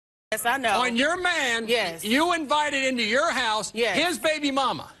Yes, I know. On your man, yes, you invited into your house his baby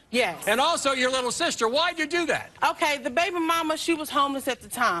mama. Yes. And also your little sister. Why'd you do that? Okay, the baby mama, she was homeless at the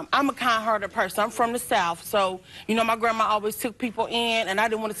time. I'm a kind-hearted person. I'm from the South, so, you know, my grandma always took people in, and I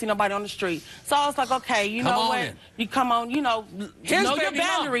didn't want to see nobody on the street. So I was like, okay, you know what? You come on, you know your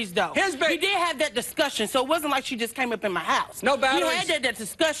boundaries, though. We did have that discussion, so it wasn't like she just came up in my house. No boundaries? We had that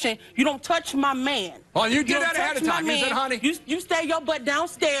discussion. You don't touch my man. Oh, you did that ahead of time. You said, honey. You stay your butt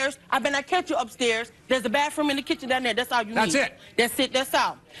downstairs. I better not catch you upstairs. There's a bathroom in the kitchen down there. That's all you need. That's it. That's it. That's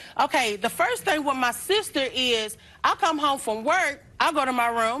all. Okay, the first thing with my sister is I come home from work, I go to my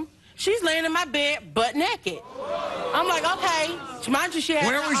room, she's laying in my bed butt naked. I'm like, okay, mind you, she had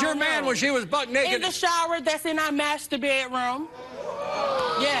Where was your man when she was butt naked? In the shower that's in our master bedroom.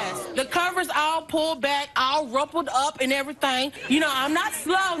 Yes, the covers all pulled back, all ruffled up and everything. You know, I'm not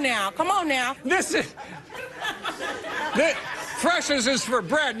slow now. Come on now. Freshness is for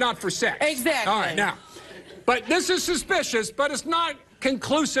bread, not for sex. Exactly. All right, now, but this is suspicious, but it's not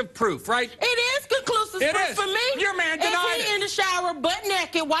conclusive proof, right? It is conclusive proof for me. Your man denied it. He in the shower, butt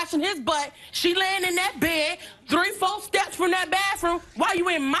naked, washing his butt. She laying in that bed, 3-4 steps from that bathroom. Why you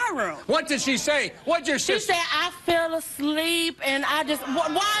in my room? What did she say? What'd your sister? She said, I fell asleep, and I just,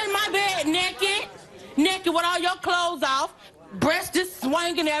 why in my bed naked? Naked with all your clothes off. Breasts just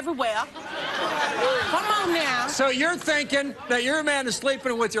swinging everywhere. Come on now. So you're thinking that your man is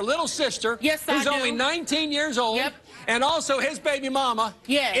sleeping with your little sister, who's only 19 years old, and also his baby mama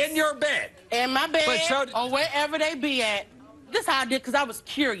in your bed. In my bed, or wherever they be at. This is how I did, because I was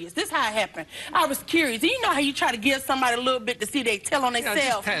curious. This is how it happened. I was curious. You know how you try to give somebody a little bit to see they tell on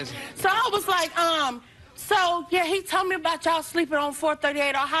themselves. So I was like, so, yeah, he told me about y'all sleeping on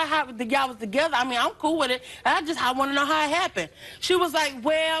 438 or how y'all was together. I mean, I'm cool with it. I want to know how it happened. She was like,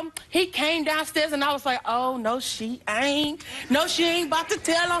 well, he came downstairs, and I was like, oh, no, she ain't. No, she ain't about to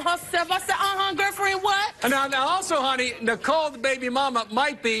tell on herself. I said, girlfriend, what? Now, also, honey, Nicole, the baby mama,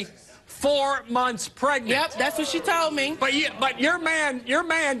 might be 4 months pregnant. Yep, that's what she told me. But your man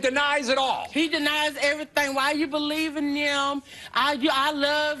denies it all. He denies everything. Why you believe in him? I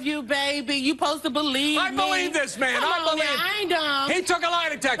love you, baby. You supposed to believe me. I believe this man. I ain't dumb. He took a lie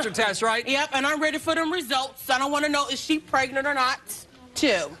detector test, right? Yep, and I'm ready for them results. I don't want to know, is she pregnant or not,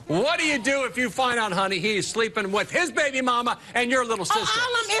 too. What do you do if you find out, honey, he's sleeping with his baby mama and your little sister?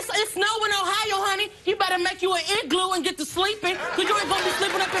 It's snow in Ohio, honey. You better make you an igloo and get to sleeping, because you ain't going to be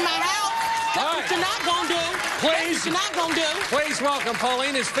sleeping up in my house. That's what you're not going to do. Please. That's what you're not going to do. Please welcome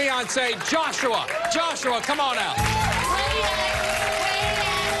Paulina's fiancé, Joshua. Joshua, come on out.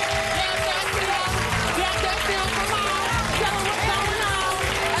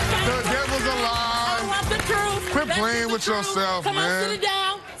 The devil's alive. I want the truth. Quit playing with yourself, man. Come on, sit it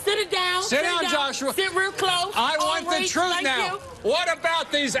down. Sit it down. Sit down, Joshua. Sit real close. I want the truth now. You. What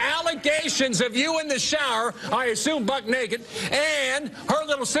about these allegations of you in the shower, I assume buck naked, and her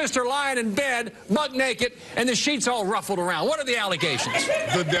little sister lying in bed, buck naked, and the sheets all ruffled around? What are the allegations?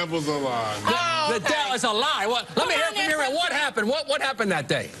 The devil's alive. The devil is a lie. Let me hear from you. What happened? What happened that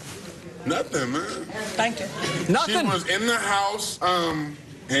day? Nothing, man. Thank you. Nothing? She was in the house,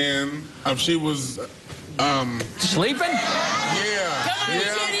 and she was... sleeping?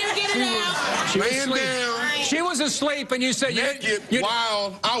 She was laying down. She was asleep, and you said naked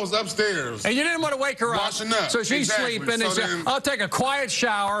while I was upstairs. And you didn't want to wake her up. Washing up. So she's sleeping, and said, I'll take a quiet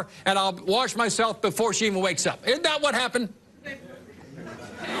shower, and I'll wash myself before she even wakes up. Isn't that what happened?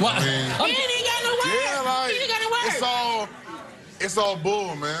 What? He ain't got no word. Yeah, like, he ain't got no word. It's all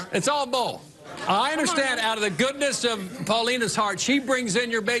bull, man. It's all bull. I understand out of the goodness of Paulina's heart, she brings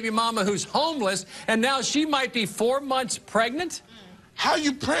in your baby mama who's homeless, and now she might be 4 months pregnant? How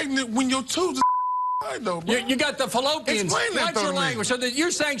you pregnant when your tubes are though, bro? You got the fallopians. What's your language? So that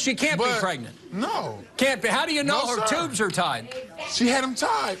you're saying she can't be pregnant? No. Can't be. How do you know her tubes are tied? She had them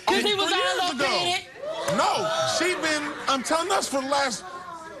tied. Because he was all up in it. No, she been, I'm telling us for the last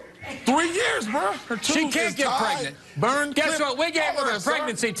 3 years, bro. Her tubes she can't get pregnant. Burn. Guess what? We gave her a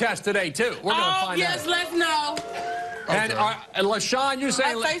pregnancy test today, too. We're going to find out. Yes, let's know. And LaShawn, you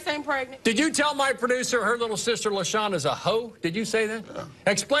saying... My face ain't pregnant. Did you tell my producer her little sister LaShawn is a hoe? Did you say that? Yeah.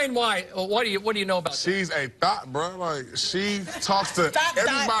 Explain why. What do you know about She's a thought, bro. Like, she talks to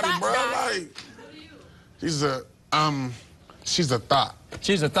everybody, bro. Like, she's a thought.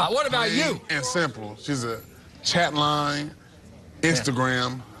 She's a thought. What about you? And simple. She's a chat line,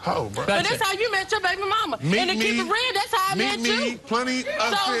 Instagram. hoe, bro. But that's how you met your baby mama. And to keep it real, that's how I met you. Plenty of So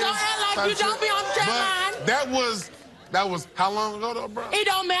don't act like you don't be on the chat line. That was how long ago, though, bro? It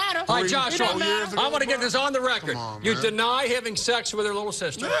don't matter. All right, Joshua, I want to get this on the record. Come on, you man. deny having sex with her little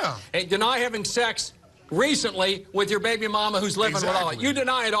sister. Yeah. And deny having sex recently with your baby mama who's living with all. You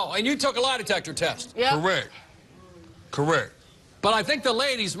deny it all, and you took a lie detector test. Yep. Correct. Correct. But I think the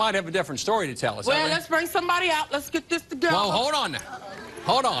ladies might have a different story to tell us. Well, let's bring somebody out. Let's get this together. Well, hold on now.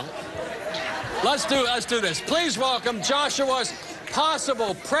 Hold on. Let's do this. Please welcome Joshua's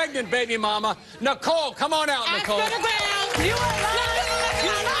possible pregnant baby mama, Nicole. Come on out, Nicole. You are lying.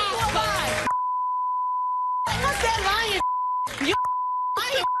 What's that lying? You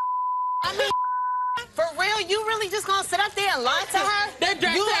lying. I mean, for real, you really just gonna sit up there and lie to her? They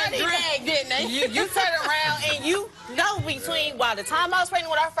dragged, didn't they? You turn around and you know between, by the time I was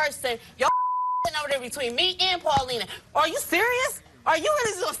pregnant with our first son, y'all over there between me and Paulina. Are you serious? Are you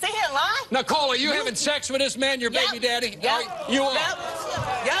really just gonna sit here and lie? Nicole, are you having sex with this man, your baby daddy? Yep. You are?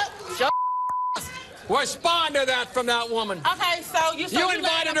 Yep. Respond to that from that woman. Okay, so you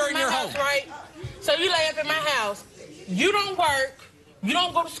invited her in your home, right? So you lay up in my house. You don't work. You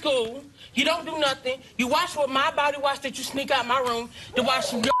don't go to school. You don't do nothing. You watch what my body watch that you sneak out my room to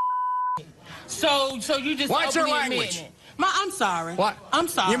watch your So you just What's your language? I'm sorry. What? I'm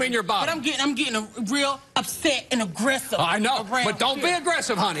sorry. You mean your body? But I'm getting real upset and aggressive. I know, but don't be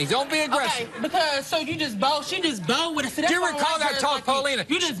aggressive, honey. Don't be aggressive. Okay, because she just bowed with it. So do you recall that talk, Paulina?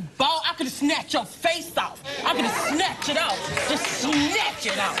 You just bowed. I could have snatched your face off. I could have snatched it off. Just snatch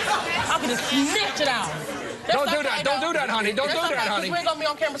it off. I could have snatched it off. Don't do that. Don't do that, honey. Don't do that, honey. We ain't gonna be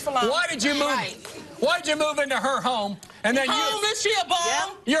on camera for long. Why did you move? Right. Why did you move into her home and then Homeless, she a bum. Yep.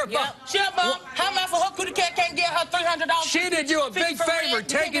 You're a bum. She a bum. How much for her cootie cat can't get her $300? She did you a big favor,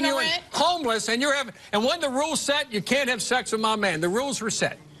 taking you in homeless, and you're having. And when the rules set, you can't have sex with my man. The rules were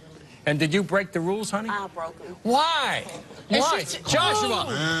set. And did you break the rules, honey? I broke them. Why? Why? Joshua,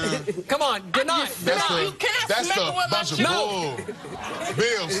 come on, deny. That's a bunch of bull.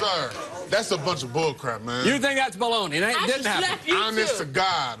 Bill, sir, that's a bunch of bull crap, man. You think that's baloney? It didn't happen. Honest to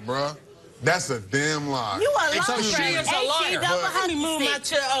God, bro. That's a damn lie. You a liar. So she is a liar. Let me move my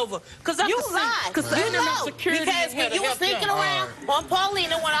chair over. Because You lied. Because You know. Because when you were sneaking around on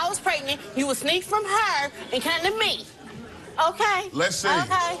Paulina when I was pregnant, you would sneak from her and come to me. Okay. Let's see.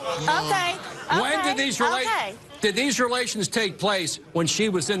 Okay. When did these relations take place? When she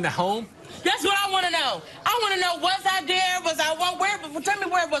was in the home? That's what I want to know. I want to know, was I there? Was I where? Tell me,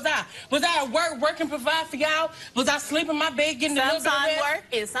 where was I? Was I at work, working, provide for y'all? Was I sleeping in my bed, getting a little bit of Sometimes rest? work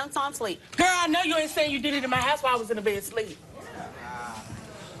and sometimes sleep. Girl, I know you ain't saying you did it in my house while I was in the bed asleep.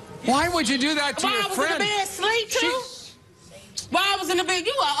 Why would you do that to your friend? While I was in the bed asleep, too? While I was in the bed,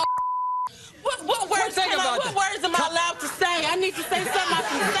 you are... What words am I allowed to say? I need to say something I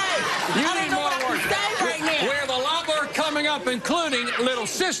can say. You I don't need know more what I words. can say right now. We have a lot more coming up, including little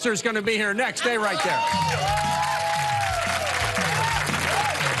sister's going to be here next. Stay right there.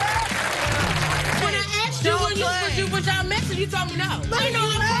 When I asked you was y'all messing, you told me no. I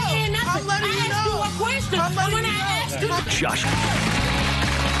know I'm saying nothing. I'm letting you know. I asked you a question. But when I asked you... Josh.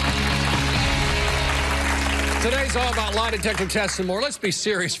 Today's all about lie detector tests and more. Let's be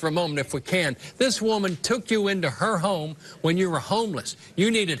serious for a moment if we can. This woman took you into her home when you were homeless. You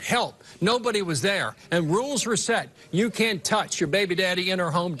needed help. Nobody was there. And rules were set. You can't touch your baby daddy in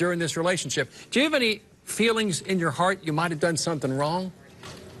her home during this relationship. Do you have any feelings in your heart you might have done something wrong?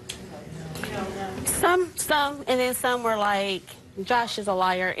 Some, and then some were like, Josh is a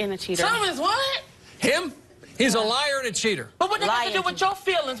liar and a cheater. Some is what? Him? He's a liar and a cheater. But what does that have to do with your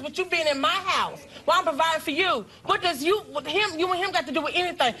feelings, with you being in my house, while I'm providing for you? What does you and him got to do with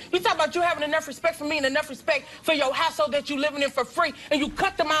anything? You talk about you having enough respect for me and enough respect for your household that you living in for free, and you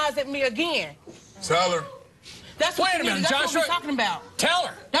cut the eyes at me again. Tell her. That's what that's what we're talking about. Tell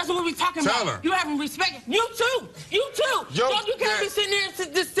her. That's what we're talking Tell about. her. You having respect. You too. You too. You can't be sitting there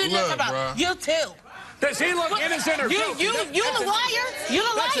just sitting there about you too. Does he look innocent or guilty? You the liar. You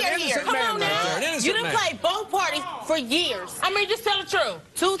the liar here. Come on now. You done played both parties for years. I mean, just tell the truth.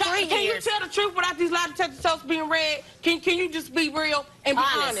 2, 3 years. Can you tell the truth without these lie detector tests being read? Can you just be real and be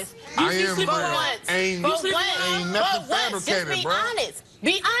honest? I am real. Ain't nothing fabricated, just be bro. honest.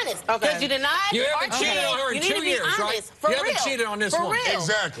 Be honest. Because you denied You haven't cheated on her in 2 years, right? You haven't cheated on this one.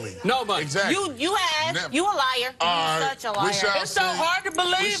 Exactly. Nobody. Exactly. You have. Never. You a liar. You such a liar. It's so hard to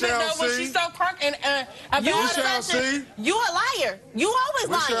believe it though when she's so crunk and we shall see. You a liar. You always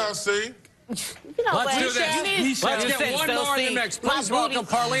lying. We shall see. You know Let's do this. Let's get one more in the mix. Please welcome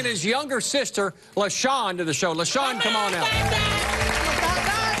Paulina's younger sister, LaShawn, to the show. LaShawn, come on out.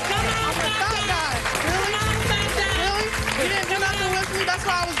 That's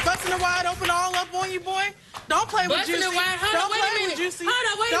why I was busting it wide open all up on you, boy. Don't play with Juicy. Don't play with Juicy. Hold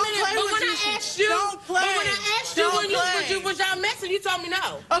on, wait a minute. But when I asked you, was y'all messing, you told me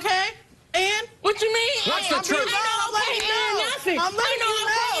no. Okay. And? What you mean? What's the truth? I'm letting you know. I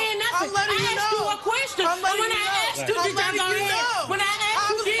asked you a question. asked you, when I asked you, did you go ahead? When I asked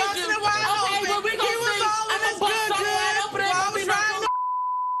you, did you? Okay, well, we gonna see. I'm gonna bust something right open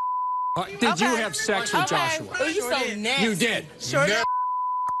there. Did you have sex with Joshua? Oh, you so nasty. You did. Sure did.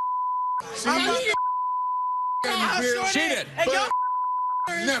 She did.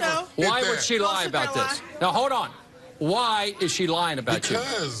 Never. Why would she lie about this? Now, hold on. Why is she lying about you?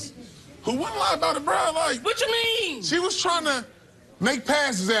 Because who wouldn't lie about it, bro? Like, What you mean? she was trying to make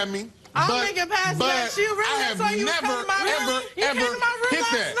passes at me. I'm making passes at you. Really? I have So you never, came to my room? You ever came to my room hit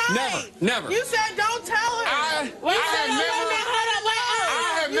last that. night. Never. You said don't tell her. I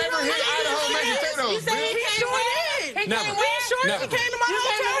have never hit Idaho mashed potatoes. He sure did. Never. He sure Never. did. He came to my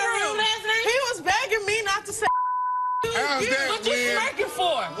hotel room last night? He was begging me not to say. How's that What you smirking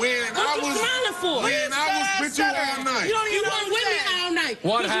for? when What you smiling for? when I was with you all night. You don't even You know weren't with me all night.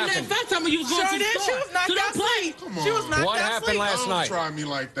 What Because happened? That first time you was going Sure to the did. She store. was knocked So out don't play. sleep. Come on. She was knocked What out happened sleep. last Don't night? try me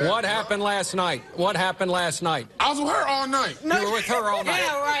like that. What bro. happened last night? What happened last night? I was with her all night. You were with her all night.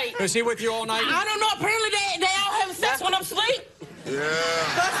 Yeah, right. Was he with you all night? I don't know. Apparently they all having sex when I'm asleep. Yeah.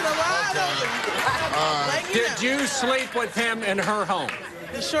 Busting a wide open. Did you sleep with him in her home?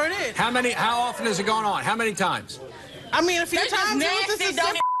 You sure did. How often is it going on? How many times? I mean, a few That's just times. nasty,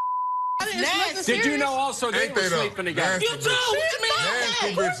 don't it? Did you know also they Ain't were they though? sleeping together? Nasty You too. bitches. What you mean? Nasty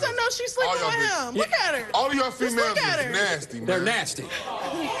Of course I know she's sleeping All y'all with bitches. him. Look at her. All of y'all Just females look at is her. nasty, man. They're nasty.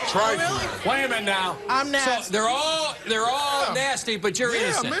 Trifling. Wait a minute now. I'm nasty. So they're all nasty, but you're Yeah,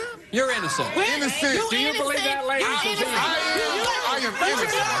 innocent. man. You're innocent. Innocent. Do you believe that, ladies? I am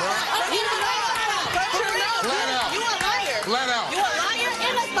innocent, bro. Flat out. You a liar. Flat out. You a liar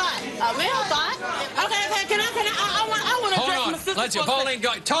and a thought. A real thought. Okay, can I want to Hold address my on. sister Let's you, for a second. Pauline,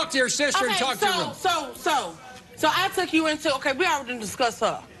 go. Talk to your sister and talk to your room. So I took you into, okay, we already discussed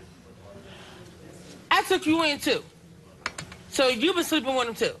her. I took you in too. So you've been sleeping with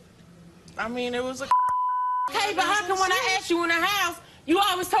him too. I mean, it was a. Okay, but how come when I asked you in the house, you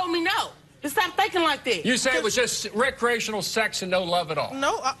always told me no? To stop thinking like that. You say it was just recreational sex and no love at all.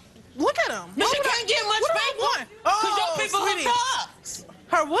 No, look at him. But you can't get much what do I paper. want? Because Oh, your people sweetie. hooked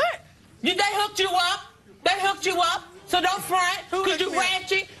her up. Her what? They hooked you up. They hooked you up. So don't front. Who Because hooked you me up?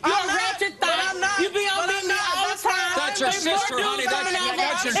 ratchet. I'm You're a not, ratchet but thought. I'm not, You be on but I'm me not. all the That's fine. time. That's your There's sister, more honey. dudes coming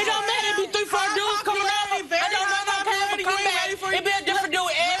That's over. your It don't matter if you 3-4 dudes coming over. It don't matter if I come back. It be a different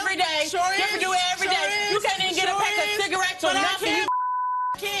dude every day. Different dude every day. You can't even get a pack of cigarettes or nothing.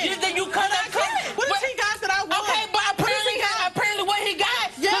 You think you cut up? What does he got that I want? Okay, but apparently what he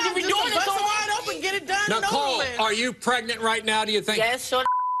got. Yeah, Because if you're doing it bust so it wide open, get it done. and Nicole, over with. are you pregnant right now, do you think? Yes, sure.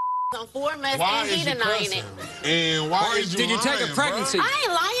 On 4 months Why and is he you denying cussing? it. And why Or is you did you take a lying, pregnancy? bro? I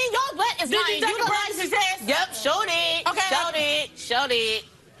ain't lying. Your butt is Did lying. you take a pregnancy test? Yep, sure did. Okay. Sure did. Sure did.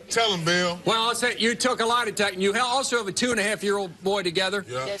 Tell him, Bill. Well, I'll say you took a lie detector. You also have a 2.5-year-old boy together.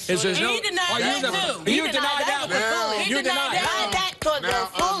 Yeah. Yes, Is sure there did. no? He denied Are you that, the- too. You He denied denied that. that. one. He You denied denied that. that. Buy that to Now,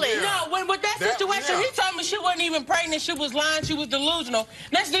 the fullest. No, with that situation, yeah. he told me she wasn't even pregnant. She was lying. She was delusional.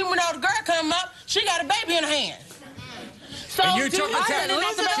 Next thing when the girl come up, she got a baby in her hand. So And you took a I test. said,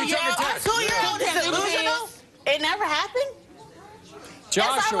 "Enough about You you." took a test. 2-year-old is delusional. It never happened.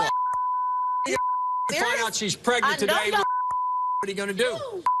 Joshua, Yes, you find out she's pregnant I know today. y'all- What are you going to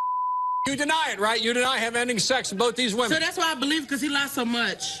do? You deny it, right? You deny having any sex with both these So women. that's why I believe because he lied so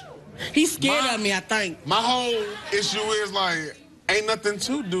much. He's scared of me, I think. My whole issue is like, ain't nothing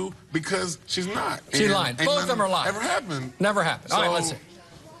to do because she's not. She's And lying. ain't Both of them nothing are lying. Ever happened? Never happened. All right, So- let's see.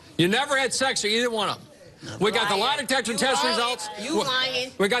 You never had sex with either one of them. We got the lie detector test lying. results. You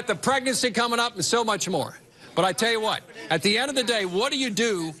lying. We got the pregnancy coming up and so much more. But I tell you what, at the end of the day, what do you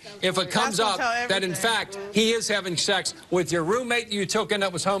do if it comes That's up gonna tell that, in everything. fact, he is having sex with your roommate that you took in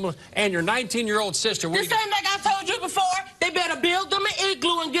that was homeless and your 19-year-old sister? What The do you same like I told you before, they better build them an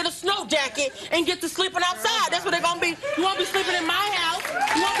igloo and get a snow jacket and get to sleeping outside. That's what they're going to be. You won't be sleeping in my house.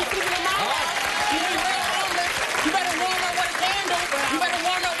 You won't be sleeping in my house. You be real homeless. You better warm up with a candle. You better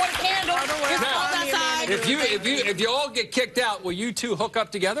warm up with a candle. It's Now, cold outside. If you all get kicked out, will you two hook up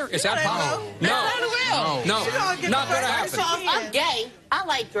together? Is that Yeah, possible? That's No. not real. No. She gonna get Not the going to first happen. So I'm gay. I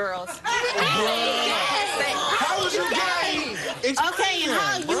like girls. How was you gay? Okay,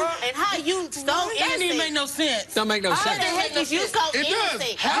 and how you so That didn't even make innocent? no sense. Don't make no How the sense. heck is you so It does.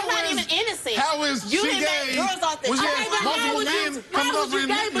 innocent? How You're not is- even innocent. How is you she didn't make gay? girls off the Was you street. Okay, but multiple men coming how over was you and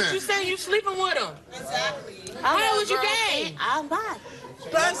gay, hitting but that? you saying you sleeping with them? I How love was you girls, gay? and I'm bi.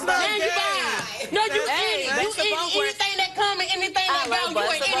 That's not Man, you gay. bad. No, you Hey, eat. that's You the eat both ways. anything that come and anything that I love go. You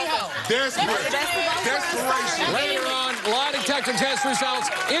both ain't of any them. hoe. Desperate. Desperation. Later on, lie detector test results.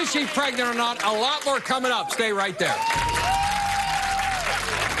 Is she pregnant or not? A lot more coming up. Stay right there.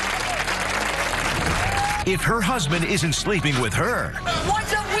 If her husband isn't sleeping with her,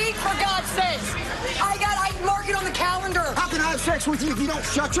 Once a week, for God's sakes. on the calendar. How can I have sex with you if you don't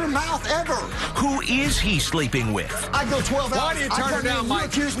shut your mouth ever? Who is he sleeping with? I go 12 hours. Why do you turn her down,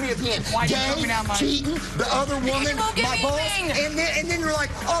 Mike? You accuse me of being gay, cheating, the other woman, my boss, and then you're like,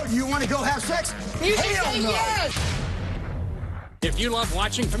 oh, you want to go have sex? You should Hell say no. yes. If you love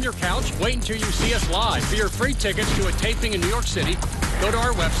watching from your couch, wait until you see us live. For your free tickets to a taping in New York City, go to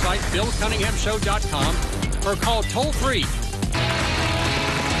our website, BillCunninghamShow.com, or call toll-free.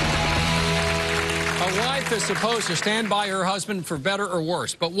 A wife is supposed to stand by her husband for better or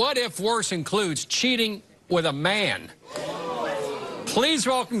worse. But what if worse includes cheating with a man? Please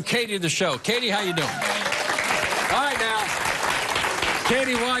welcome Katie to the show. Katie, how you doing? All right, now.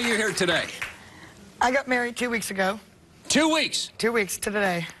 Katie, why are you here today? I got married 2 weeks ago. 2 weeks? 2 weeks to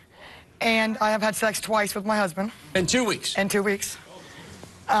today. And I have had sex twice with my husband. In 2 weeks? In 2 weeks.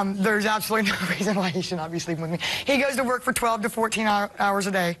 There's absolutely no reason why he should not be sleeping with me. He goes to work for 12 to 14 hours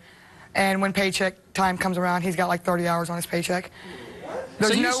a day. And when paycheck time comes around, he's got like 30 hours on his paycheck.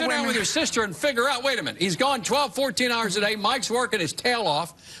 So you sit down with your sister and figure out, wait a minute, he's gone 12, 14 hours a day, Mike's working his tail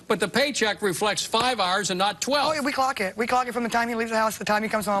off, but the paycheck reflects 5 hours and not 12. Oh, yeah, we clock it. We clock it from the time he leaves the house to the time he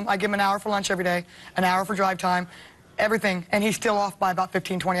comes home. I give him an hour for lunch every day, an hour for drive time, everything. And he's still off by about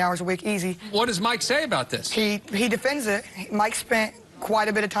 15, 20 hours a week, easy. What does Mike say about this? He defends it. Mike spent quite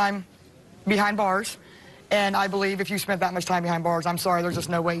a bit of time behind bars. And I believe if you spent that much time behind bars, I'm sorry, there's just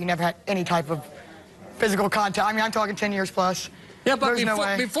no way. You never had any type of physical contact. I mean, I'm talking 10 years plus. Yeah, but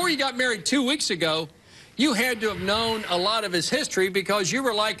before you got married 2 weeks ago, you had to have known a lot of his history because you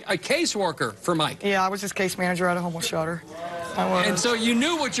were like a caseworker for Mike. Yeah, I was his case manager at a homeless shelter. I was. And so you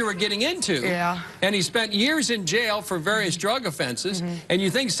knew what you were getting into. Yeah. And he spent years in jail for various drug offenses, and you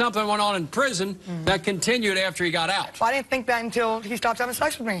think something went on in prison that continued after he got out. Well, I didn't think that until he stopped having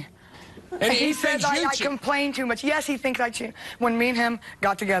sex with me. And he says I complain too much. Yes, he thinks I cheat. When me and him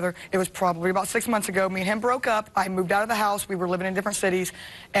got together, it was probably about 6 months ago. Me and him broke up. I moved out of the house. We were living in different cities,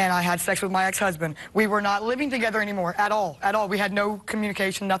 and I had sex with my ex-husband. We were not living together anymore at all, at all. We had no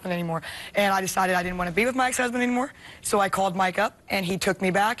communication, nothing anymore. And I decided I didn't want to be with my ex-husband anymore, so I called Mike up, and he took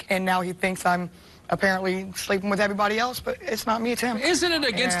me back, and now he thinks I'm apparently sleeping with everybody else, but it's not me, it's him. Isn't it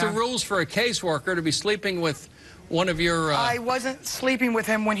against the rules for a caseworker to be sleeping with one of your... I wasn't sleeping with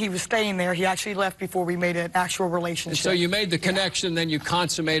him when he was staying there. He actually left before we made an actual relationship. So you made the connection, then you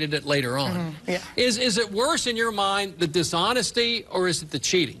consummated it later on. Yeah. Is it worse in your mind, the dishonesty, or is it the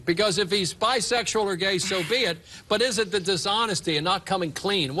cheating? Because if he's bisexual or gay, so be it. But is it the dishonesty and not coming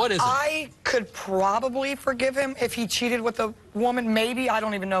clean? What is it? I could probably forgive him if he cheated with a woman. Maybe. I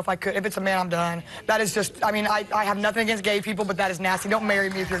don't even know if I could. If it's a man, I'm done. That is just, I mean, I have nothing against gay people, but that is nasty. Don't marry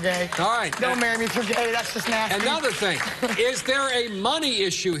me if you're gay. All right. Don't marry me if you're gay. That's just nasty. Another thing, is there a money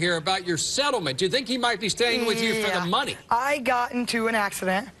issue here about your settlement? Do you think he might be staying with you for the money? I got into an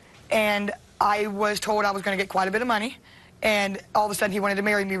accident, and I was told I was going to get quite a bit of money, and all of a sudden he wanted to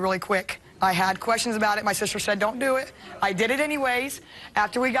marry me really quick. I had questions about it. My sister said, don't do it. I did it anyways.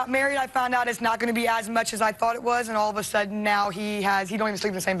 After we got married, I found out it's not going to be as much as I thought it was, and all of a sudden now he don't even sleep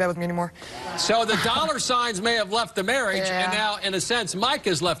in the same bed with me anymore. So the dollar signs may have left the marriage, and now, in a sense, Mike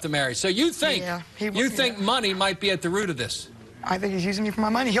has left the marriage. So you think, money might be at the root of this? I think he's using me for my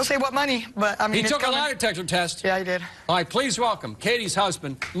money. He'll say what money, but I mean, he took a lie detector test. Yeah, he did. All right, please welcome Katie's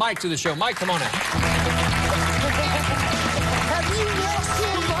husband, Mike, to the show. Mike, come on out. Have you lost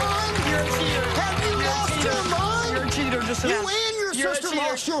your mind? You're a cheater. Have you lost your mind? You're a cheater. Just sit down. You and your sister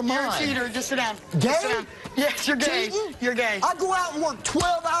lost your mind. You're a cheater. Just sit down. Gay? Just sit down. Yes, you're gay. Cheating? You're gay. I go out and work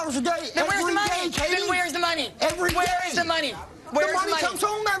 12 hours a day Then where's the money? Katie. Then where's the money? Every day. Where's the money? The money comes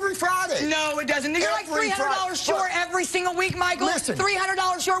home every Friday. No, it doesn't. You're like $300 short every single week, Michael. Listen.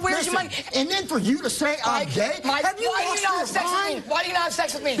 $300 short. Where's your money? And then for you to say I'm gay, have you lost your mind? Why do you not have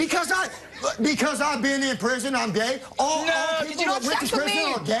sex with me? Because I've been in prison, I'm gay. All people that went to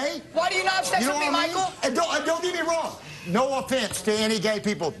prison are gay. Why do you not have sex with me, Michael? And don't get me wrong. No offense to any gay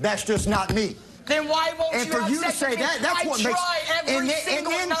people. That's just not me. Then why won't and you for have you sex to say with me? that, that's what makes. Every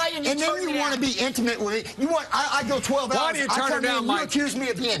single night and then you want to be intimate with me. I go 12 hours. Why do you turn her down, Mike? You accuse me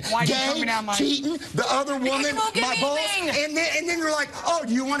of being gay, cheating, the other woman, my boss, and then you're like, oh,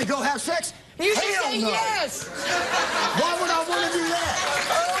 do you want to go have sex? You should say yes. Why would I want to do that?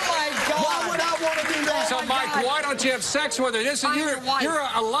 Oh my God. Why would I want to do that? So, Mike, why don't you have sex with her? You're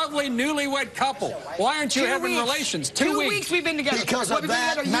a lovely newlywed couple. Why aren't you having relations? 2 weeks. 2 weeks we've been together. Because of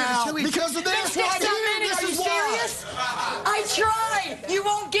that now. Because of this right here. Are you serious? I tried. You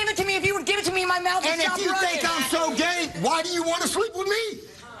won't give it to me. If you would give it to me, my mouth would stop running. And if you think I'm so gay, why do you want to sleep with me?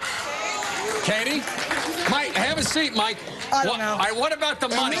 Katie? Mike, have a seat, Mike. I don't know. All right, what about the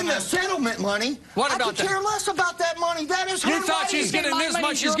money? And then the settlement money. What about I could care less about that money. That is her You thought right. she's getting this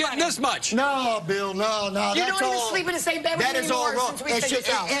much, she's getting this much. No, Bill, no. You don't even sleep in the same bed with me anymore since we figured this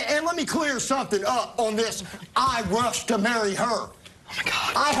out. And let me clear something up on this. I rushed to marry her. Oh, my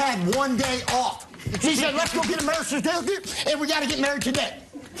God. I had 1 day off. She said, let's go get a marriage certificate, and we got to get married today.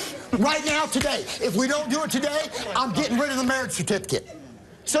 Right now, today. If we don't do it today, I'm getting rid of the marriage certificate.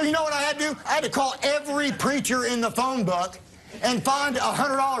 So you know what I had to do? I had to call every preacher in the phone book and find a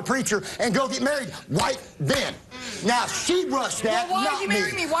 $100 preacher and go get married right then. Now, she rushed that, well, not me. Why'd you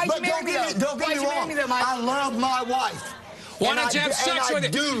marry me? Why'd you marry me, though? Don't get me wrong. I love my wife. Why not have sex with her?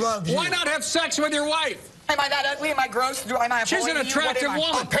 I do love you. Why not have sex with your wife? Am I that ugly? Am I gross? She's an attractive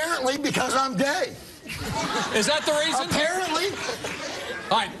woman. Apparently, because I'm gay. Is that the reason? Apparently.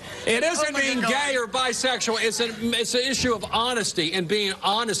 All right. It isn't being gay or bisexual. It's an issue of honesty and being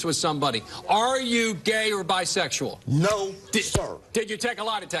honest with somebody. Are you gay or bisexual? No, sir. Did you take a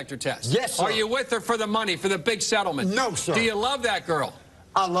lie detector test? Yes, sir. Are you with her for the money, for the big settlement? No, sir. Do you love that girl?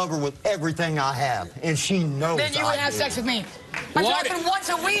 I love her with everything I have, and she knows Then you would have sex with me. I'm talking once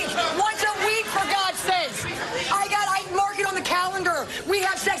a week. Once a week, for God's sakes. I mark it on the calendar. We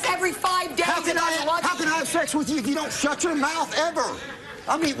have sex every 5 days. How can I have sex with you if you don't shut your mouth ever?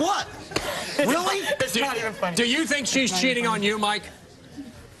 I mean, what? Really? It's not even funny. Do you think she's cheating on you, Mike?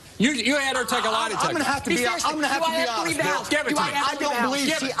 You had her take a lie detector. I'm gonna have to be honest. Give it to me.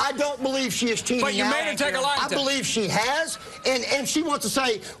 I don't believe she is cheating. But you made her take a lie detector. I believe she has, and she wants to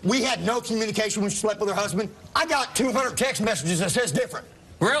say we had no communication when she slept with her husband. I got 200 text messages that says different.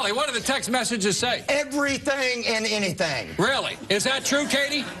 Really? What do the text messages say? Everything and anything. Really? Is that true,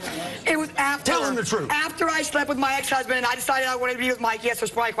 Katie? It was after. Tell him the truth. After I slept with my ex-husband and I decided I wanted to be with Mike, yes,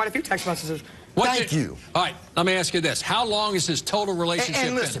 there's probably quite a few text messages. Thank you. All right, let me ask you this. How long is this total relationship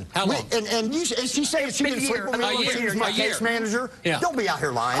and listen, been? How long? And she said she didn't sleep with me when she was my case manager. Yeah. Don't be out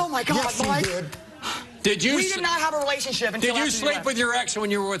here lying. Oh, my God, yes, Mike. She did. We did not have a relationship until Did you sleep with your ex when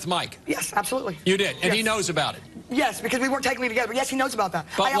you were with Mike? Yes, absolutely. You did, and he knows about it? Yes, because we weren't technically together. But yes, he knows about that.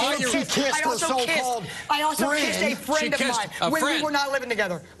 But I also kissed a friend of mine when we were not living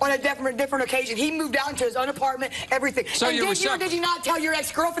together on a different occasion. He moved out into his own apartment, everything. So and did you not tell your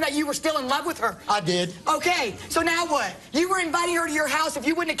ex-girlfriend that you were still in love with her? I did. Okay, so now what? You were inviting her to your house. If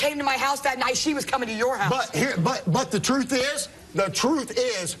you wouldn't have came to my house that night, she was coming to your house. But the truth is,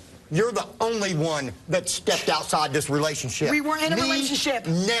 you're the only one that stepped outside this relationship. We weren't in a relationship.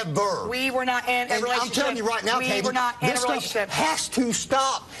 Never. We were not in a relationship. I'm telling you right now, Katie, we were not in a relationship. Has to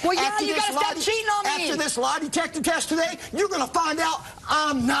stop. Well, yeah, you gotta stop cheating on me. After this lie detector test today, you're gonna find out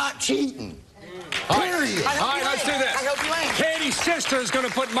I'm not cheating. Period. All right, let's do this. I hope you ain't. Katie's sister is going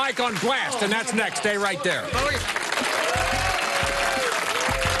to put Mike on blast, and that's next. Stay right there.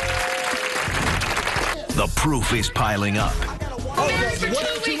 The proof is piling up. Married for 2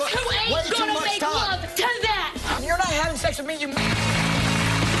 weeks, who ain't gonna make love to that? You're not having sex with me, you...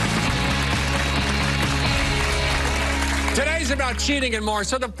 Today's about cheating and more.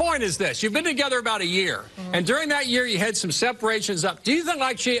 So the point is this. You've been together about a year. And during that year, you had some separations up. Do you think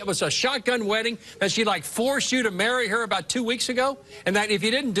like it was a shotgun wedding, that she like forced you to marry her about 2 weeks ago? And that if you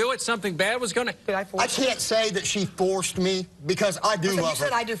didn't do it, something bad was going to... I can't say that she forced me because I do love her.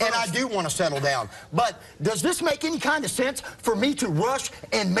 And I do want to settle down. But does this make any kind of sense for me to rush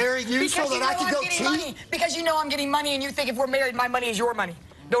and marry you so that I can go cheat? Because you know I'm getting money and you think if we're married, my money is your money.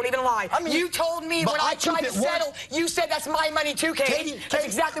 Don't even lie. I mean, you told me when I tried to settle, you said that's my money too, Katie. That's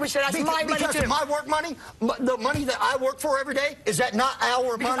exactly what you said. That's my money too. Because my work money, the money that I work for every day, is that not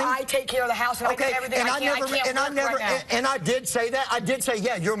our money? I take care of the house and I do everything. And I did say that. I did say,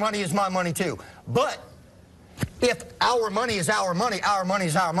 yeah, your money is my money too. But if our money is our money, our money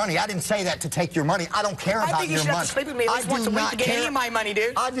is our money. I didn't say that to take your money. I don't care about your money. I think you should have to sleep with me at least once a week to get any of my money,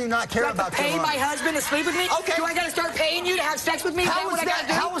 dude. I do not care about your money. Do I have to pay my husband to sleep with me? Okay. Do I got to start paying you to have sex with me? How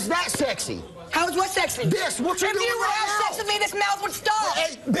is that sexy? How is what sexy? This, what you're doing right now. If you would have sex with me, this mouth would stop.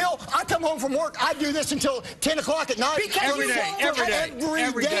 Hey, Bill, I come home from work. I do this until 10 o'clock at night. Every day. He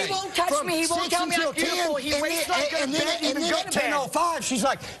won't touch me. He won't tell me I'm beautiful. He waits till I go to bed. And then at 10:05, she's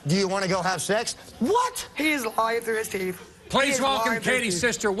like, do you want to go have sex? What? He is lying through his teeth. Please welcome Katie's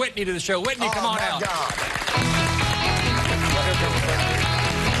sister, Whitney, to the show. Whitney, come on out. God.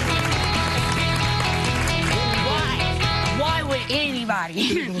 Why would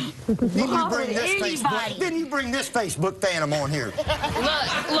anybody? Then you bring this Facebook phantom on here.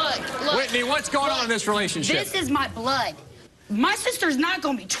 Look. Whitney, what's going on in this relationship? This is my blood. My sister's not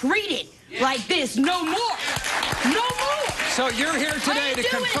going to be treated like this no more. No more. So you're here today to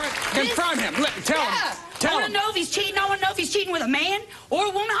confront him. Tell him. I want to know if he's cheating. I want to know if he's cheating with a man or a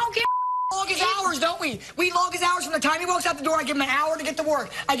woman. I don't care. log his hours, don't we? We log his hours from the time he walks out the door. I give him an hour to get to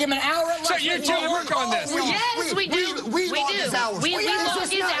work. I give him an hour at lunch. So you two work on this? Yes, we do. We log his hours. We log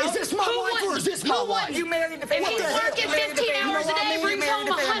his hours. Is this my wife or is this my wife? You married the family. If he's working 15 hours a day, brings home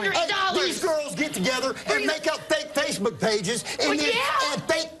 $100. These girls get together and make up fake Facebook pages and and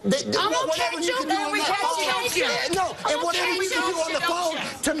fake whatever you can do on the phone. No, and whatever we can do on the phone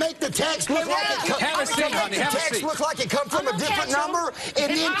to make the text look like it come from a different number.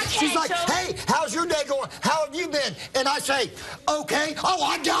 And then she's like, "Hey, how's your day going? How have you been?" And I say, "Okay." "Oh,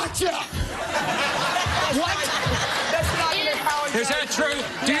 I gotcha." What? That's not even how it Is that true?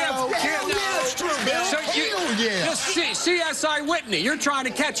 Do you have It's true, Bill. So this CSI Whitney, you're trying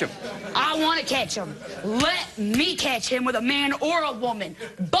to catch him. I want to catch him. Let me catch him with a man or a woman.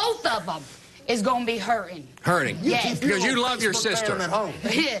 Both of them is going to be hurting. Hurting? Yes. Because you love your sister.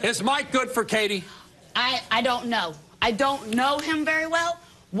 Is Mike good for Katie? I don't know. I don't know him very well.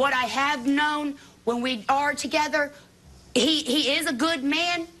 What I have known when we are together, he is a good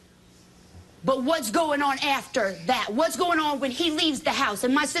man. But what's going on after that? What's going on when he leaves the house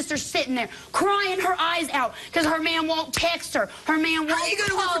and my sister's sitting there crying her eyes out because her man won't text her, her man won't call her? How are you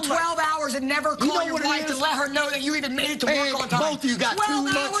going to work for 12 hours and never call your wife to let her know that you even made it to work on time? Both of you got too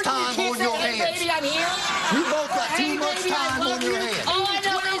much time on your hands. Baby, I'm here. You both got too much time on your hands. All I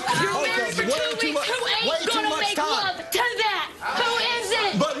know is you're married for 2 weeks. Who ain't going to make love to that? Who is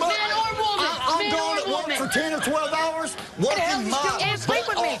it? Man or woman? I'm going to work for 10 or 12 hours. Working moms. Sleep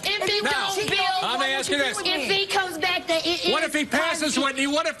with me. Let me ask you this. If he comes back, what if he passes, Whitney?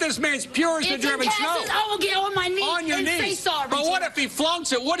 What if this man's pure as the driven snow? I will get on my knees and say sorry. But what if he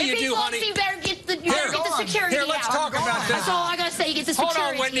flunks it? What do you do, honey? If he flunks, you better get the security Here, let's out. talk about this. That's all I got to say. You get the security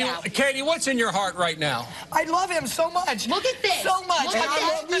Hold on, Whitney. out. Katie, what's in your heart right now? I love him so much. Look at this. So much. Look at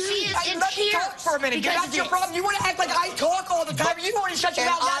I love this. you. She is in Let me talk tears for a minute. That's your problem. You want to act like I talk all the time. You want to shut your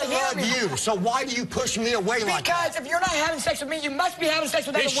mouth down and hear me. You. So why do you push me away like that? Because if you're not having sex with me, you must be having sex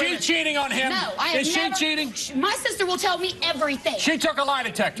with other women. Is she cheating on him? No, I have never. Is she cheating? My sister will tell me everything. She took a lie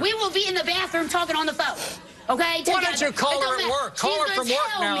detector. We will be in the bathroom talking on the phone. Okay? Why don't you call her at work? Call her from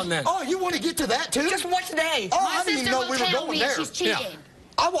work now and then. Oh, you want to get to that too? Just once a day. Oh, My I didn't even know we were going there. She's cheating. Yeah.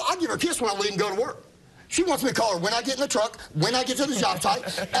 I give her a kiss when I leave and go to work. She wants me to call her when I get in the truck, when I get to the job site,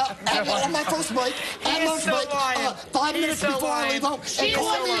 on my first break, at lunch break, 5 minutes before I leave home, and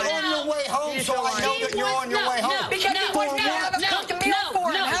call me on your way home so I know that you're on your way home. Because you wouldn't have a cooked meal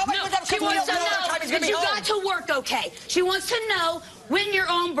for him. How am I supposed to have a She cooked meal wants to for him? know that you got to work okay. She wants to know when you're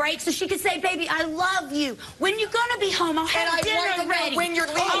on break so she can say, baby, I love you. When you're going to be home, I'll have dinner ready. When you're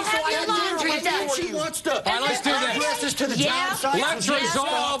leaving, I'll have your laundry done. She wants to. All right, let's do this. To the job site. Let's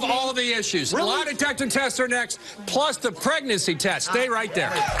resolve all the issues. Really? Lie detector tests are next, plus the pregnancy test. Stay right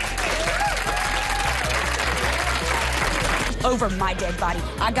there. Over my dead body.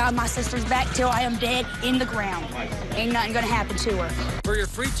 I got my sister's back till I am dead in the ground. Ain't nothing gonna happen to her. For your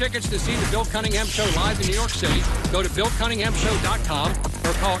free tickets to see the Bill Cunningham Show live in New York City, go to BillCunninghamShow.com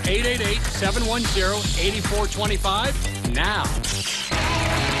or call 888-710-8425 now.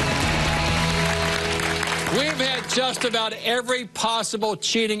 We've had just about every possible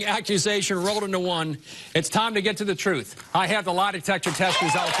cheating accusation rolled into one. It's time to get to the truth. I have the lie detector test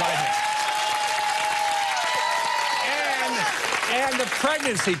results right here. And the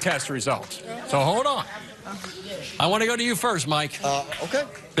pregnancy test results. So hold on. I want to go to you first, Mike. Okay.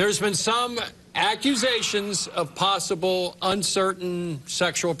 There's been some accusations of possible uncertain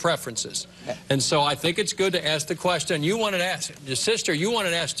sexual preferences. And so I think it's good to ask the question. You wanted to ask. Your sister, you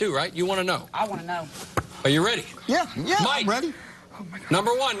wanted to ask too, right? You want to know. I want to know. Are you ready? Yeah, Mike, I'm ready.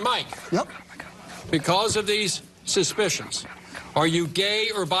 Number one, Mike. Yep. Because of these suspicions, are you gay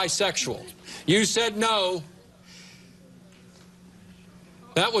or bisexual? You said no.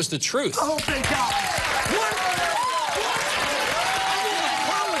 That was the truth. Oh, thank God. What?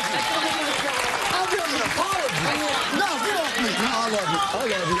 I'll give him an apology. No, get off me. No, I love you.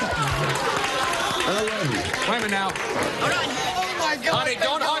 I love you. Wait a minute now. Hold on. Oh, my God. Honey,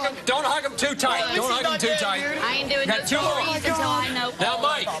 don't hug him. Don't hug him too tight. Don't hug him too tight. I ain't doing no Got 2 more. stories until I know. Now,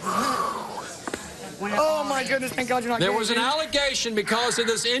 Mike. Oh, my goodness. Thank God you're not There gay. was an allegation because of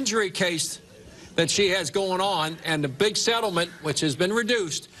this injury case that she has going on and the big settlement, which has been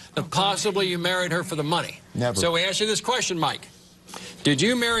reduced, that possibly you married her for the money. Never. So we ask you this question, Mike. Did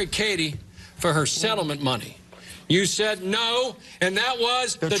you marry Katie for her settlement money? You said no, and that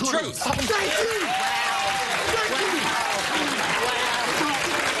was the truth. Thank you.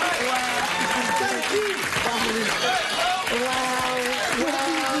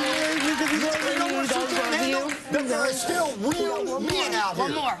 There are still real men out out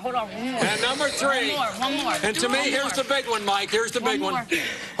here. One more. Hold on. One more. And number 3. One more. And to me, here's the big one, Mike. Here's the big one.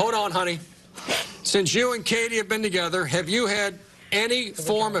 Hold on, honey. Since you and Katie have been together, have you had any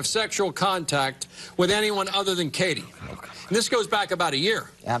form of sexual contact with anyone other than Katie? And this goes back about a year.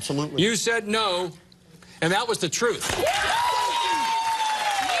 Absolutely. You said no, and that was the truth.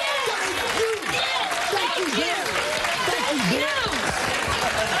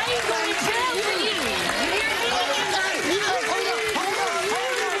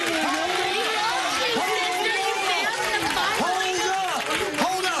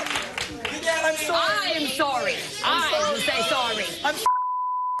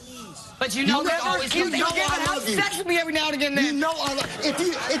 But you know that always you know I love you. Sex with me every now and again. Then. You know I love.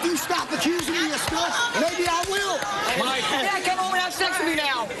 If you stop accusing me of stuff, maybe I will. Mike, yeah, come over and have sex with me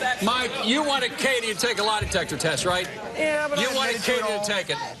now. Mike, you wanted Katie to take a lie detector test, right? Yeah, but you wanted Katie to take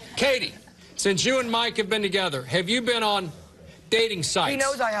it. Katie, since you and Mike have been together, have you been on dating sites? He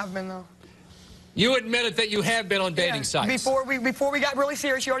knows I have been though. You admitted that you have been on dating sites. Before we got really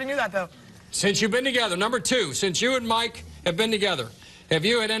serious, you already knew that though. Since you've been together, number 2, since you and Mike have been together, have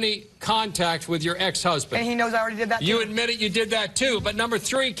you had any contact with your ex-husband? And he knows I already did that too. You admitted you did that too. But number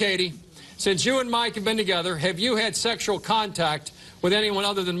 3, Katie, since you and Mike have been together, have you had sexual contact with anyone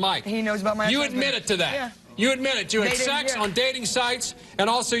other than Mike? He knows about my ex-husband. You admitted to that. Yeah. You admitted you had sex on dating sites, and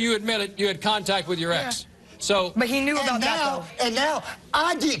also you admitted you had contact with your ex. So, but he knew about that though. And now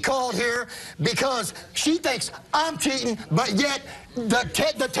I get called here because she thinks I'm cheating, but yet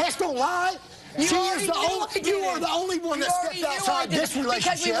the test don't lie. You are the only one that stepped outside this relationship.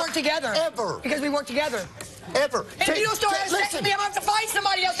 Because we work together. Ever. Because we work together. Ever. And if you don't start having sex with me, I'm going to have to find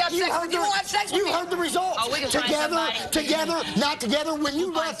somebody else to have sex with. You won't have sex with me. You heard the results. Oh, we can find together, not together. When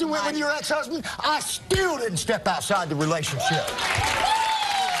you left and went with your ex-husband, I still didn't step outside the relationship.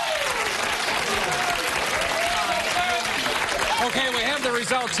 okay, we have the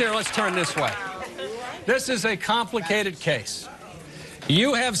results here. Let's turn this way. This is a complicated case.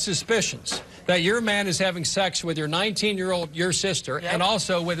 You have suspicions that your man is having sex with your 19-year-old, your sister, and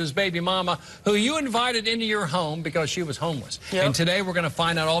also with his baby mama, who you invited into your home because she was homeless. And today we're going to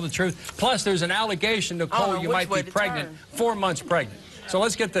find out all the truth. Plus, there's an allegation, Nicole, you might be pregnant, 4 months pregnant. So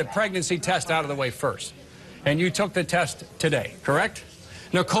let's get the pregnancy test out of the way first. And you took the test today, correct?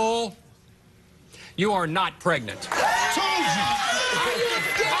 Nicole, you are not pregnant. Told you.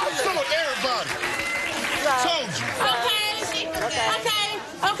 I told everybody. Told you.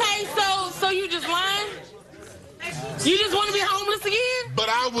 Okay, so you just lying? You just want to be homeless again? But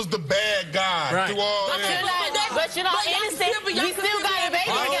I was the bad guy through all that. But you know, innocent, we still got a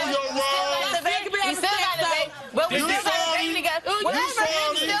baby together. We still got a baby. But we still got a baby together. Whatever,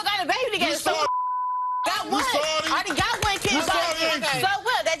 we still got a baby together. So got one. I already got one kid. So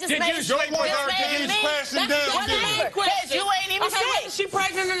what? That just made your kids crashing down. Because you ain't even sick. Is she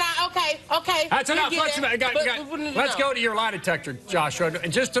pregnant or not? Okay. That's enough. Let's go to your lie detector, Joshua.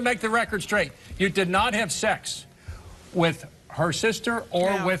 And just to make the record straight, you did not have sex with her sister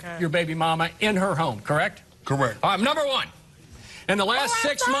or with your baby mama in her home, correct? Correct. Number 1. In the last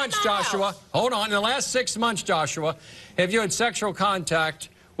 6 months, Joshua, hold on. In the last 6 months, Joshua, have you had sexual contact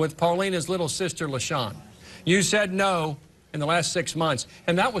with Paulina's little sister, LaShawn? You said no in the last 6 months,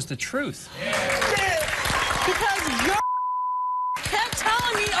 and that was the truth. Because you kept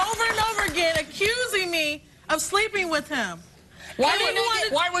telling me over and over again, accusing me of sleeping with him.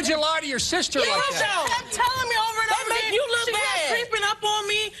 Why would you lie to your sister like that? You kept telling me over and over again. You look she bad. kept creeping up on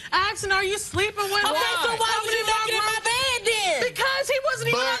me, asking, are you sleeping with me? Okay, so why was you knocking in my bed then? Because he wasn't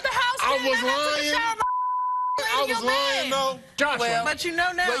even at the house. I was lying. I was lying, though. Joshua. But you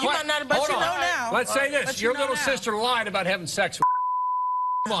know now. Well, you might not, but you know now. Let's say this. Your little sister lied about having sex with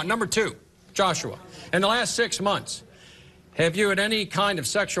Come on, number 2, Joshua. In the last 6 months, have you had any kind of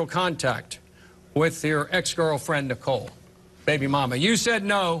sexual contact with your ex-girlfriend, Nicole, baby mama? You said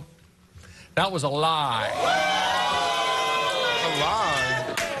no. That was a lie. A lie?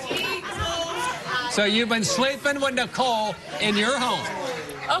 So you've been sleeping with Nicole in your home.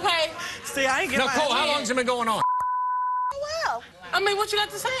 Okay. See, I ain't getting Nicole, how long has it been going on? Well, I mean, what you got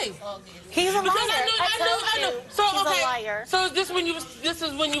to say? he's a liar. I knew. So He's okay. a liar. So this is when you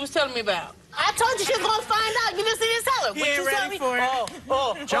was telling me about. I told you she was gonna find out. You just didn't tell her. He ain't ready for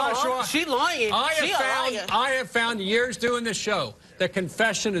it. Joshua, She lying. I have found years doing this show that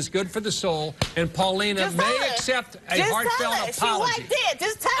confession is good for the soul, and Paulina may accept a heartfelt apology. She like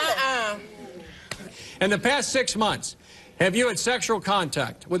just tell her. In the past 6 months, have you had sexual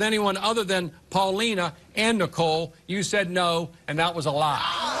contact with anyone other than Paulina and Nicole? You said no, and that was a lie.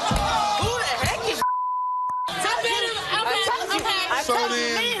 Who the heck is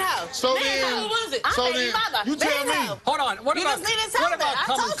So then, Who was it? So then, you tell me. Hold on. What about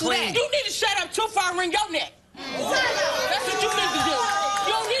coming clean? You need to shut up too far and wring your neck. That's what you need to do.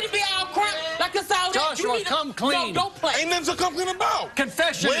 You don't need to be all crunk like it's all that. Joshua, come clean. Don't play. Ain't nothing to come clean about.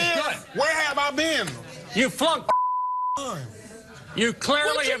 Confession is good. Where have I been? You flunked. You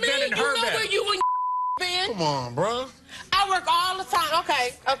clearly have been in her bed. You know where you and been? Come on, bro. I work all the time.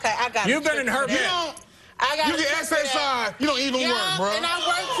 Okay, I got it. You've been in her bed. You get SSI. You don't even work, bro. And I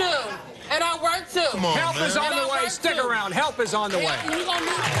work too. Come on, Help is on the way. Stick around. Help is on the way. You gonna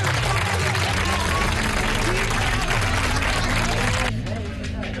need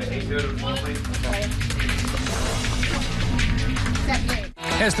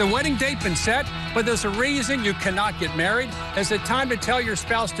Has the wedding date been set, but there's a reason you cannot get married? Is it time to tell your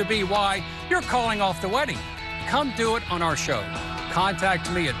spouse-to-be why you're calling off the wedding? Come do it on our show.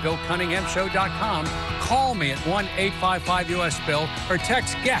 Contact me at BillCunninghamShow.com. Call me at 1-855-US-BILL or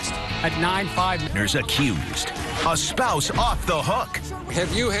text guest at 95. There's accused. A spouse off the hook.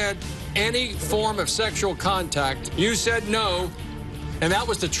 Have you had any form of sexual contact? You said no, and that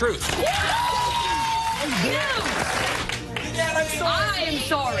was the truth. I am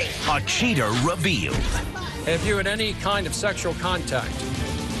sorry. A cheater revealed. Have you had any kind of sexual contact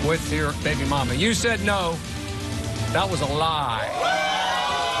with your baby mama? You said no. That was a lie.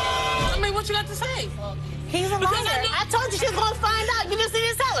 I mean, what you got to say? He's a liar. I told you she was going to find out. You just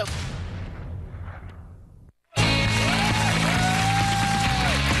didn't tell her.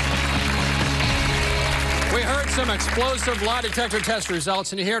 We heard some explosive lie detector test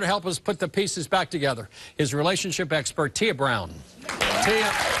results, and you're here to help us put the pieces back together is relationship expert Tia Brown.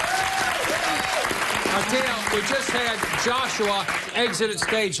 Tia, we just had Joshua exit at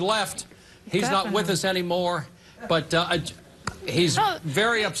stage left. He's not with us anymore, but he's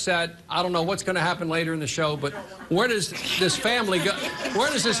very upset. I don't know what's going to happen later in the show, but where does this family go? Where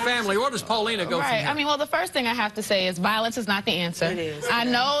does Paulina go from here? I mean, well, the first thing I have to say is violence is not the answer. It is. I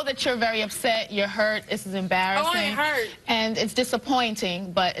know that you're very upset. You're hurt. This is embarrassing. Oh, I ain't hurt. And it's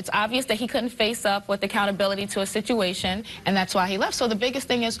disappointing, but it's obvious that he couldn't face up with accountability to a situation, and that's why he left. So the biggest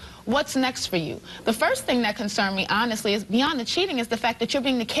thing is, what's next for you? The first thing that concerned me, honestly, is beyond the cheating, is the fact that you're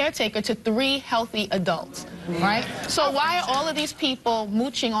being the caretaker to 3 healthy adults, right? So why are all of these people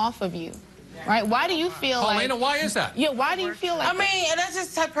mooching off of you? Right? Why do you feel Paulina, why is that? Yeah, why do you feel like I mean, and that's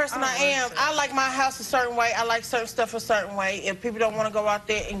just the type of person I am. I like my house a certain way. I like certain stuff a certain way. If people don't want to go out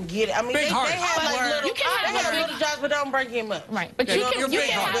there and get it, I mean, they have like little, you can have little jobs, but don't break him up. Right, but you can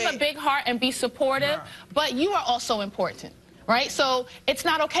have a big heart and be supportive, but you are also important. Right? So it's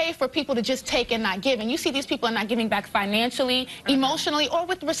not okay for people to just take and not give. And you see these people are not giving back financially, emotionally, or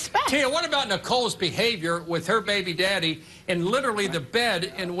with respect. Tia, what about Nicole's behavior with her baby daddy in literally the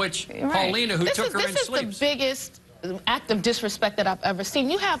bed in which Paulina, who took her in, sleeps? This is the biggest act of disrespect that I've ever seen.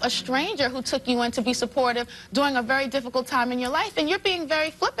 You have a stranger who took you in to be supportive during a very difficult time in your life, and you're being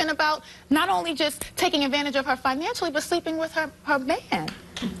very flippant about not only just taking advantage of her financially, but sleeping with her man.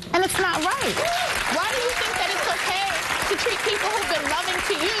 And it's not right. Why do you think that it's okay to treat people who've been loving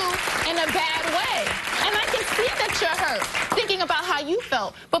to you in a bad way? And I can see that you're hurt, thinking about how you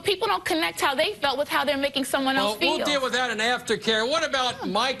felt. But people don't connect how they felt with how they're making someone else feel. We'll deal with that in aftercare. What about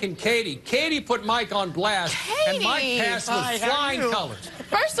Mike and Katie? Katie put Mike on blast, and Mike passed with flying colors.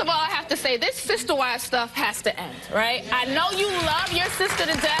 First of all, I have to say, this sister-wives stuff has to end, right? I know you love your sister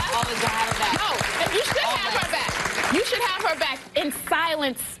to death. Always gonna have her back. No, and you should have her back. You should have her back in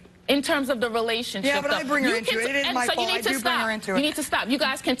silence in terms of the relationship. Yeah, but I bring her into it. It is my fault. I do bring her into it. You need to stop. You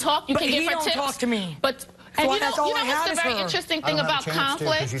guys can talk. You can give her tips. But he don't talk to me. But and you know what's the very interesting thing about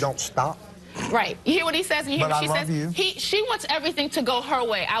conflict? Because you don't stop. Right. You hear what he says and you hear what she says? You. She wants everything to go her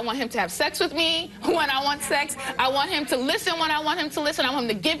way. I want him to have sex with me when I want sex. I want him to listen when I want him to listen. I want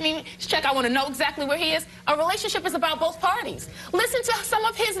him to give me his check. I want to know exactly where he is. A relationship is about both parties. Listen to some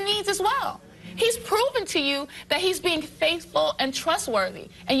of his needs as well. He's proven to you that he's being faithful and trustworthy.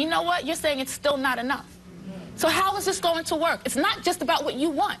 And you know what? You're saying it's still not enough. So how is this going to work? It's not just about what you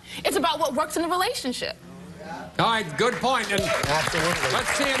want. It's about what works in the relationship. All right, good point. And absolutely. Let's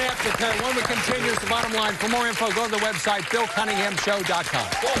see an aftercare. When we continue, the bottom line. For more info, go to the website, BillCunninghamShow.com.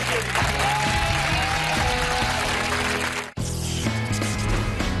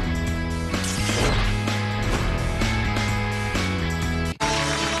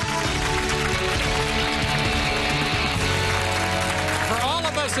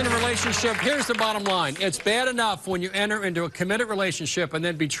 In a relationship, here's the bottom line. It's bad enough when you enter into a committed relationship and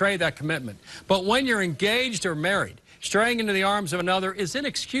then betray that commitment. But when you're engaged or married, straying into the arms of another is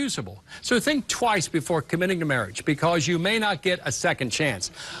inexcusable. So think twice before committing to marriage, because you may not get a second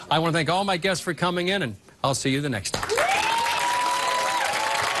chance. I want to thank all my guests for coming in, and I'll see you the next time.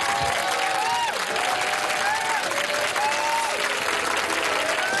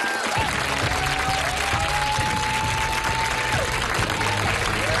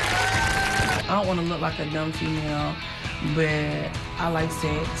 I don't want to look like a dumb female, but I like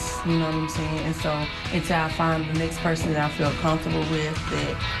sex, you know what I'm saying? And so until I find the next person that I feel comfortable with,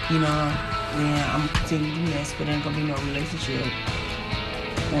 that, you know, then I'm gonna continue to do this, but there ain't gonna be no relationship.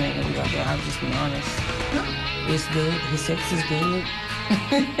 It ain't gonna be like that. I'll just be honest. It's good. His sex is good.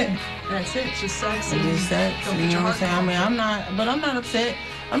 That's it. It's just sex. It's just sex. You know what I'm saying? I mean, I'm not upset.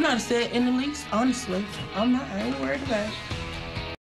 I'm not upset in the least, honestly. I ain't worried about it.